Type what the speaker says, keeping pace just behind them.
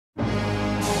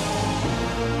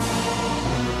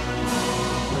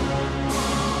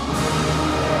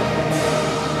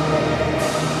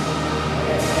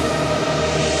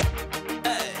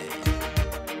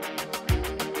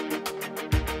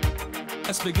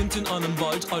beginnt in einem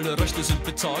Wald, alle Rechte sind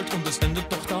bezahlt und es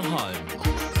endet doch daheim.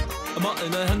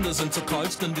 Meine Hände sind so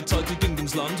kalt, denn die Zeit die ging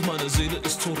ins Land, meine Seele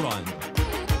ist so rein.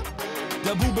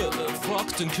 Der Bube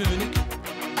fragt den König,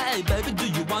 hey baby, do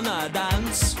you wanna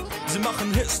dance? Sie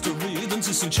machen History, denn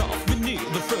sie sind scharf wie nie.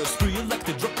 The first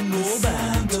re-elected rock'n'roll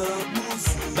band.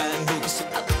 Bang boogie, say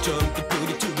up, jump the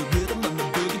boogie to the rhythm and the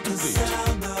boogie to beat.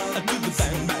 I do the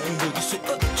bang bang boogie, say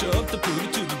up, jump the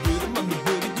boogie to the rhythm and the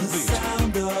boogie to beat.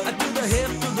 I do the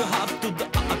hip to the hop to the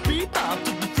beat up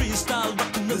to the freestyle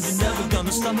rockin' and you're never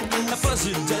gonna stop. Herr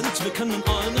Präsident, wir kennen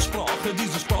eine Sprache,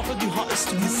 diese Sprache, die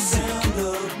heißt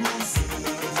Musik.